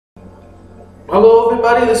Hello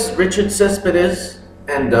everybody, this is Richard Cespedes,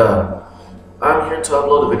 and I'm here to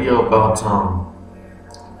upload a video about,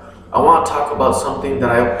 I want to talk about something that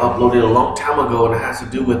I uploaded a long time ago, and it has to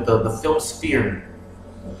do with the film sphere,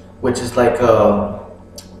 which is like the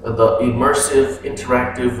immersive,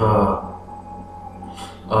 interactive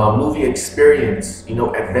movie experience,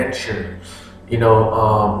 adventure, you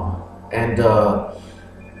know,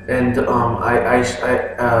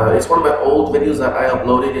 it's one of my old videos that I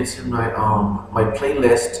uploaded. It's in my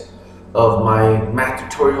playlist of my math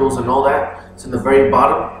tutorials and all that. It's in the very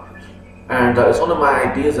bottom, and it's one of my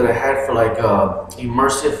ideas that I had for like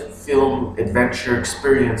immersive film adventure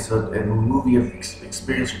experience and movie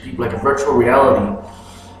experience for people, like a virtual reality.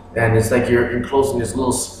 And it's like you're enclosed in this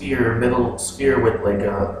little sphere, middle sphere, with like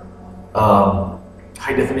a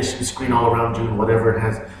high definition screen all around you and whatever. It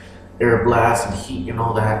has air blast and heat and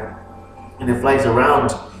all that, and it flies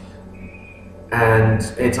around, and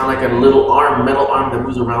it's on like a little arm, metal arm that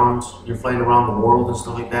moves around. You're flying around the world and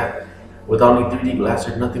stuff like that without any 3D glass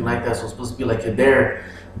or nothing like that, so it's supposed to be like you're there.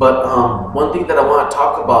 But one thing that I want to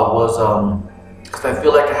talk about was, because I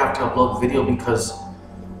feel like I have to upload the video, because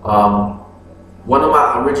one of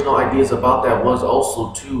my original ideas about that was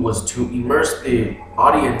to immerse the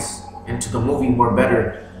audience into the movie more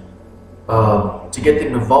better, to get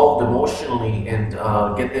them involved emotionally, and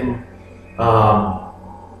get them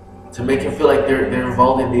to make them feel like they're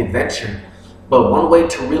involved in the adventure. But one way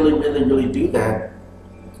to really do that,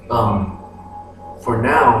 for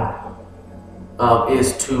now,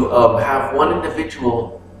 is to have one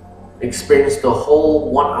individual experience the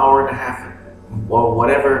whole 1 hour and a half, or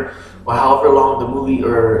whatever, or however long the movie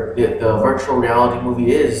or the virtual reality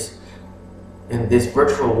movie is in this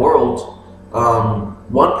virtual world.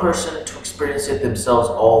 One person to experience it themselves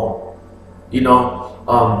all. In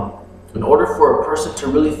order for a person to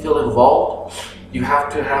really feel involved, you have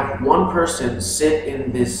to have one person sit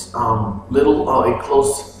in this little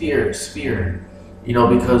enclosed sphere,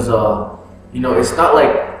 because it's not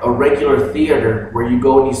like a regular theater where you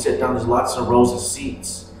go and you sit down. There's lots of rows of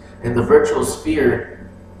seats. In the virtual sphere,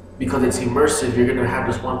 because it's immersive, you're going to have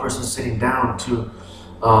just one person sitting down to,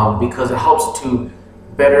 because it helps to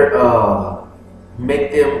better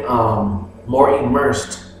make them more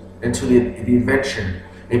immersed into the adventure.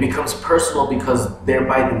 It becomes personal because they're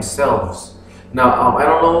by themselves. Now, I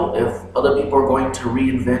don't know if other people are going to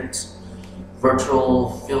reinvent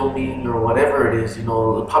virtual filming or whatever it is. It's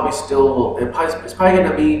probably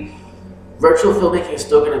going to be, virtual filmmaking is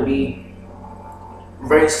still going to be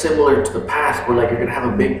very similar to the past, where like you're going to have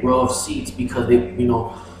a big row of seats because they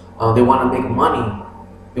want to make money.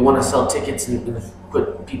 They want to sell tickets and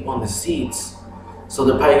put people in the seats. So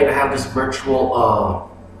they're probably going to have this virtual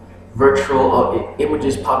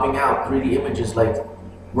images popping out, 3D images, like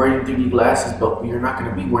wearing 3D glasses, but you're not going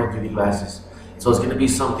to be wearing 3D glasses. So it's going to be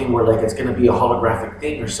something where like it's going to be a holographic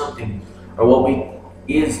thing or something, or what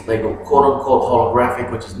is like a quote-unquote holographic,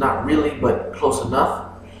 which is not really, but close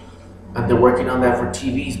enough. And they're working on that for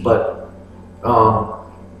TVs. But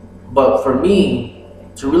for me,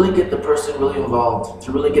 to really get the person really involved,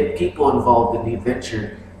 to really get people involved in the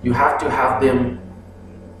adventure, you have to have them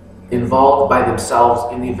involved by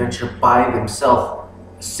themselves in the adventure, by themselves,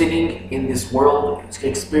 sitting in this world,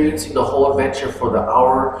 experiencing the whole adventure for the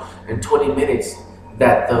hour and 20 minutes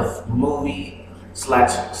that the movie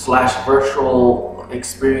slash virtual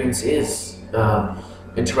experience is,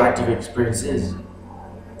 interactive experience is.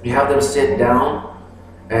 You have them sit down,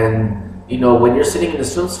 and when you're sitting in the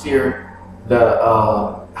swim sphere, the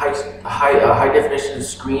high definition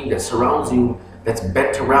screen that surrounds you, that's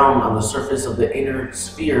bent around on the surface of the inner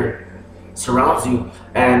sphere, surrounds you,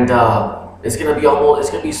 and it's gonna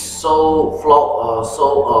be so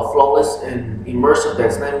flawless and immersive that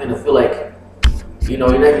it's not even gonna feel like, you're not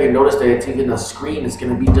even gonna notice that it's even a screen. It's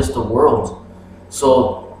gonna be just a world.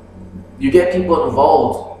 So you get people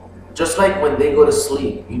involved, just like when they go to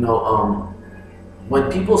sleep. When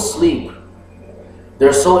people sleep,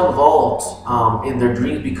 they're so involved in their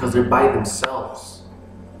dreams because they're by themselves.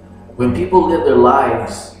 When people live their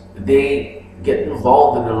lives, they get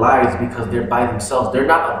involved in their lives because they're by themselves. They're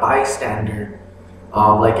not a bystander,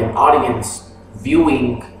 like an audience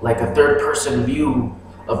viewing, like a third-person view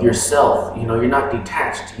of yourself. You're not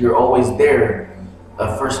detached. You're always there,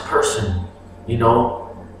 a first person.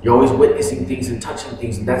 You're always witnessing things and touching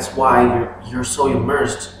things, and that's why you're so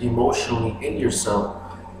immersed emotionally in yourself,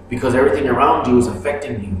 because everything around you is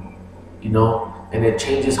affecting you, and it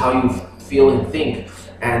changes how you feel and think.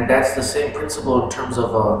 And that's the same principle in terms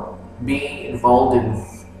of being involved in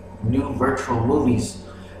new virtual movies,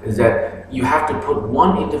 is that you have to put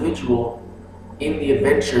one individual in the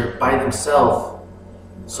adventure by themselves,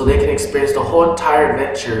 so they can experience the whole entire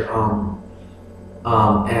adventure,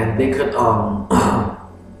 and they could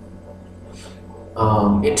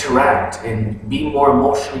interact and be more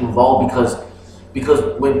emotionally involved,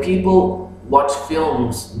 because when people watch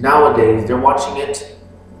films nowadays, they're watching it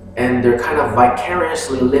and they're kind of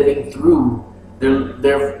vicariously living through.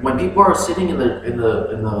 They're when people are sitting in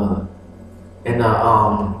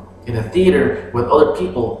a theater with other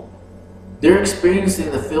people, they're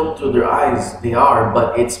experiencing the film through their eyes. They are,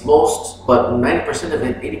 but 90% of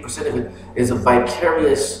it, 80% of it is a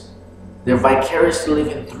vicarious. They're vicariously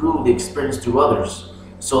living through the experience through others.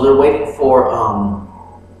 So they're waiting for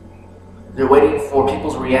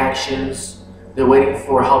people's reactions. They're waiting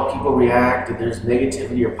for how people react, if there's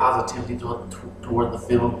negativity or positivity toward the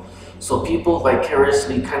film. So people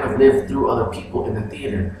vicariously kind of live through other people in the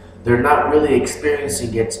theater. They're not really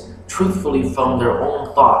experiencing it truthfully from their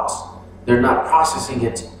own thoughts. They're not processing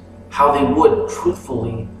it how they would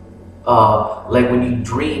truthfully. Like when you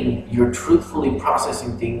dream, you're truthfully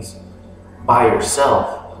processing things by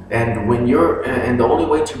yourself. And the only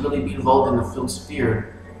way to really be involved in the film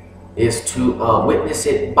sphere is to witness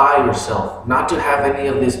it by yourself, not to have any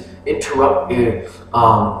of this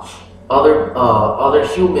other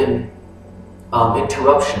human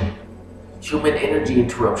interruption, human energy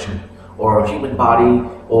interruption, or human body,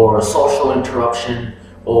 or social interruption,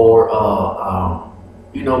 or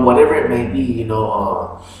whatever it may be.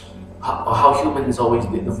 How humans always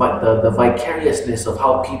be, the vicariousness of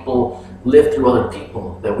how people live through other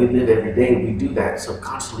people that we live every day. We do that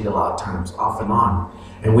subconsciously a lot of times, off and on.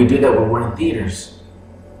 And we do that when we're in theaters.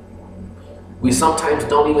 We sometimes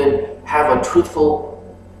don't even have a truthful,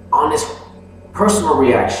 honest, personal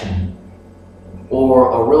reaction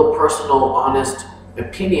or a real personal, honest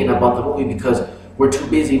opinion about the movie because we're too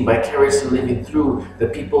busy vicariously living through the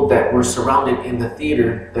people that were surrounded in the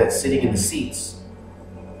theater that's sitting in the seats.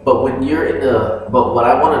 But what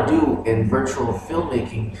I want to do in virtual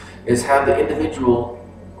filmmaking is have the individual,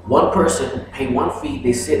 one person, pay one fee,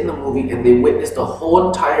 they sit in the movie and they witness the whole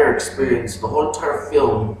entire experience, the whole entire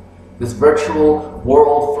film, this virtual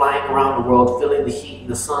world, flying around the world, feeling the heat and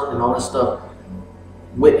the sun and all this stuff,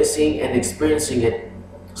 witnessing and experiencing it,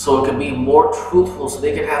 so it can be more truthful, so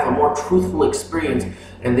they can have a more truthful experience,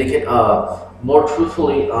 and they can more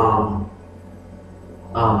truthfully develop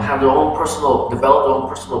their own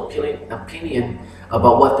personal opinion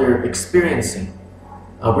about what they're experiencing.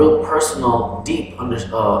 A real personal, deep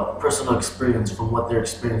personal experience from what they're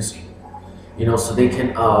experiencing. So they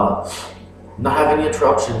can not have any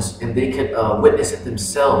interruptions, and they can witness it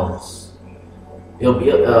themselves. It'll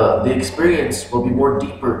be the experience will be more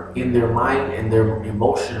deeper in their mind and their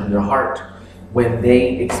emotion and their heart when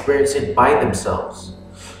they experience it by themselves.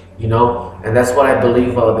 And that's what I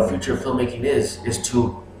believe the future of filmmaking is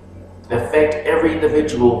to affect every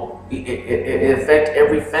individual, affect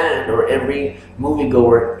every fan or every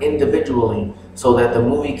moviegoer individually, so that the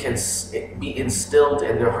movie can be instilled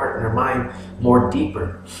in their heart and their mind more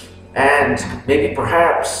deeper. And maybe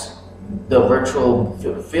perhaps the virtual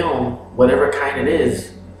film, whatever kind it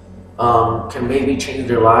is, can maybe change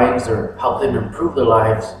their lives or help them improve their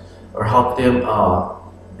lives, or help them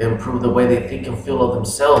improve the way they think and feel of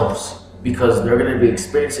themselves, because they're going to be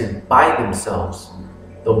experiencing it by themselves.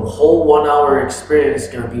 The whole 1 hour experience is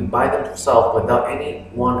going to be by themselves without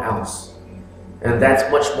anyone else. And that's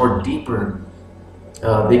much more deeper.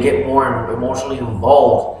 They get more emotionally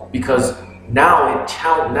involved because now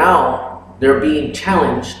they're being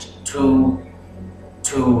challenged to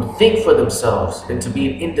think for themselves and to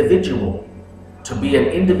be an individual.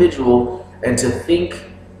 And to think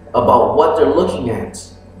about what they're looking at,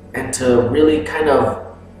 and to really kind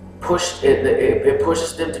of push it. It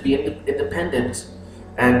pushes them to be independent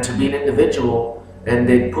and to be an individual, and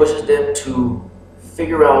it pushes them to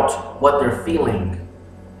figure out what they're feeling,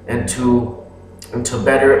 and to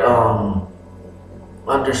better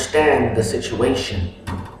understand the situation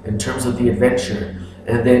in terms of the adventure.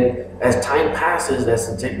 And then as time passes, as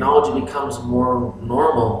the technology becomes more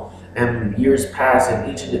normal and years pass, and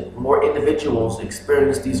more individuals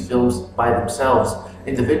experience these films by themselves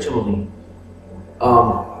individually,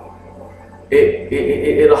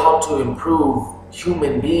 it'll help to improve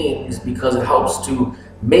human beings, because it helps to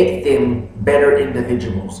make them better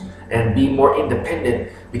individuals and be more independent,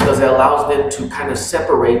 because it allows them to kind of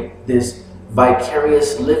separate this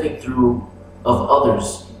vicarious living through of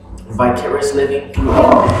others. Vicarious living through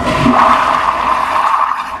others.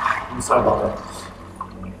 I'm sorry about that.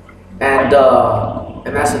 And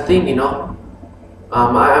that's the thing, I'm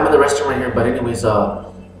in the restroom right here, but anyways,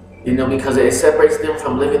 because it separates them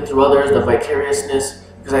from living through others, the vicariousness.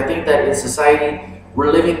 Because I think that in society,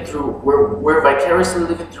 we're vicariously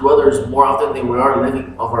living through others more often than we are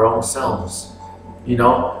living of our own selves. You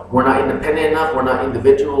know, we're not independent enough, we're not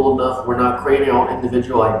individual enough, we're not creating our own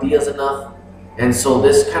individual ideas enough. And so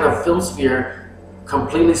this kind of film sphere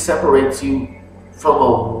completely separates you from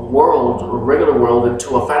a world, a regular world,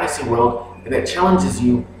 into a fantasy world, and it challenges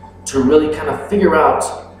you to really kind of figure out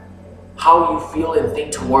how you feel and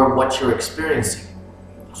think toward what you're experiencing.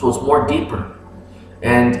 So it's more deeper.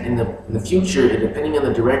 And in the future, depending on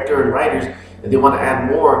the director and writers, if they want to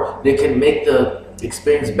add more, they can make the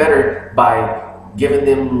experience better by giving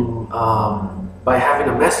them, by having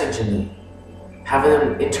a message in it, having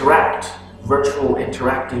them interact, virtual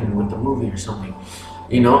interacting with the movie or something,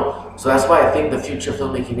 you know? So that's why I think the future of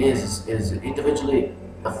filmmaking is individually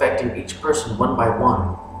affecting each person one by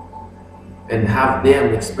one, and have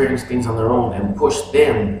them experience things on their own and push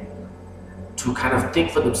them to kind of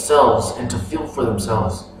think for themselves and to feel for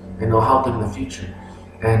themselves, and it'll help them in the future.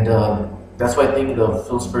 And that's why I think the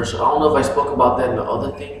film's first. I don't know if I spoke about that in the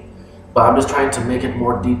other thing, but I'm just trying to make it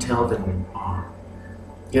more detailed and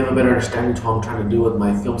give a better understanding to what I'm trying to do with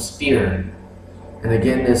my film sphere. And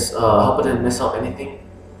again, this I hope I didn't miss out anything.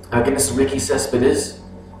 Again, this is Ricky Cespedes.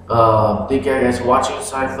 Thank you guys for watching.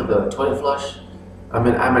 Sorry for the toilet flush. I'm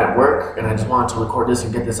at work, and I just wanted to record this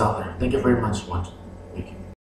and get this out there. Thank you very much.